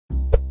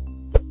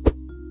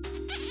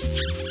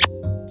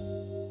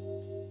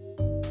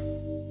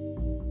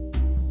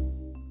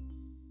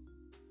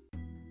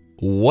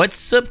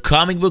What's up,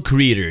 comic book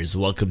readers?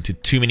 Welcome to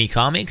Too Many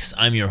Comics.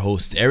 I'm your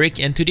host Eric,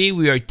 and today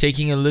we are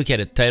taking a look at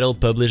a title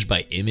published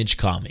by Image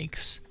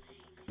Comics.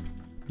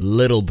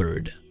 Little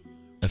Bird,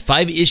 a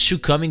 5-issue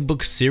comic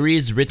book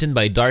series written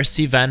by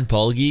Darcy Van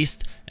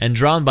Poelgeest and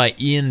drawn by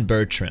Ian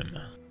Bertram.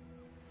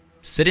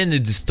 Set in a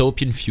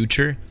dystopian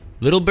future,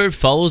 Little Bird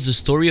follows the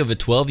story of a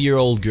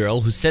 12-year-old girl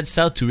who sets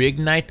out to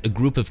reignite a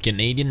group of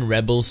Canadian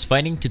rebels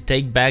fighting to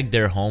take back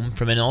their home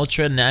from an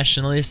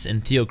ultra-nationalist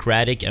and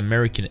theocratic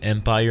American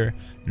empire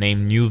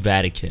named New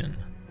Vatican.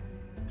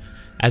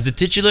 As the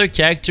titular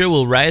character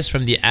will rise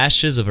from the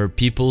ashes of her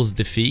people's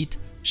defeat,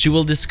 she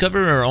will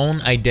discover her own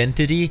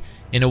identity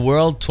in a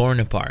world torn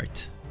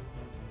apart.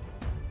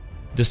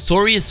 The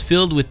story is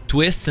filled with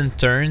twists and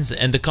turns,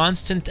 and the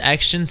constant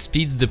action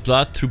speeds the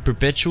plot through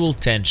perpetual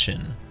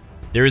tension.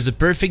 There is a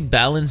perfect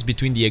balance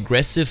between the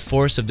aggressive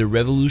force of the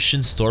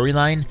Revolution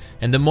storyline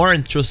and the more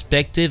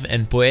introspective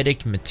and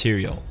poetic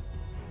material.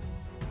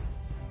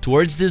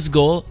 Towards this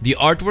goal, the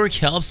artwork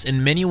helps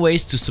in many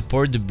ways to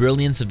support the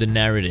brilliance of the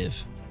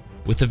narrative.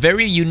 With a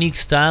very unique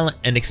style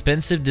and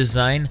expensive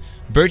design,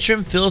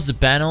 Bertram fills the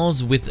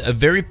panels with a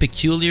very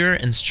peculiar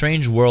and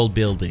strange world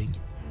building.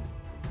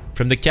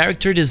 From the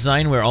character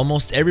design, where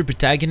almost every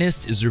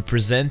protagonist is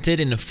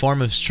represented in a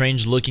form of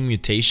strange-looking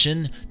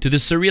mutation, to the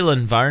surreal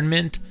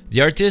environment,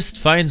 the artist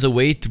finds a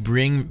way to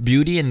bring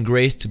beauty and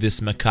grace to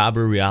this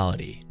macabre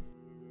reality.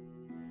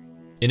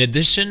 In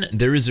addition,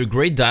 there is a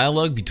great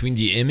dialogue between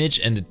the image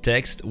and the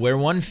text, where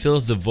one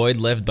fills the void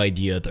left by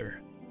the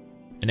other.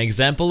 An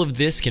example of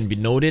this can be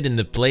noted in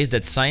the place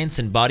that science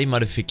and body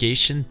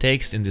modification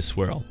takes in this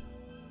world.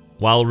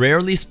 While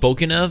rarely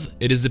spoken of,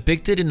 it is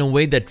depicted in a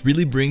way that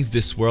really brings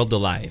this world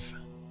alive.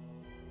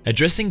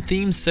 Addressing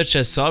themes such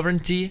as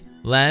sovereignty,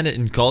 land,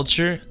 and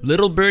culture,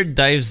 Little Bird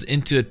dives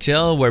into a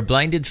tale where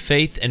blinded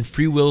faith and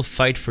free will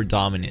fight for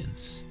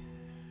dominance.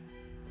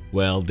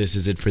 Well, this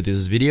is it for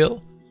this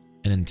video,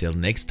 and until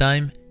next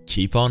time,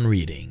 keep on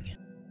reading.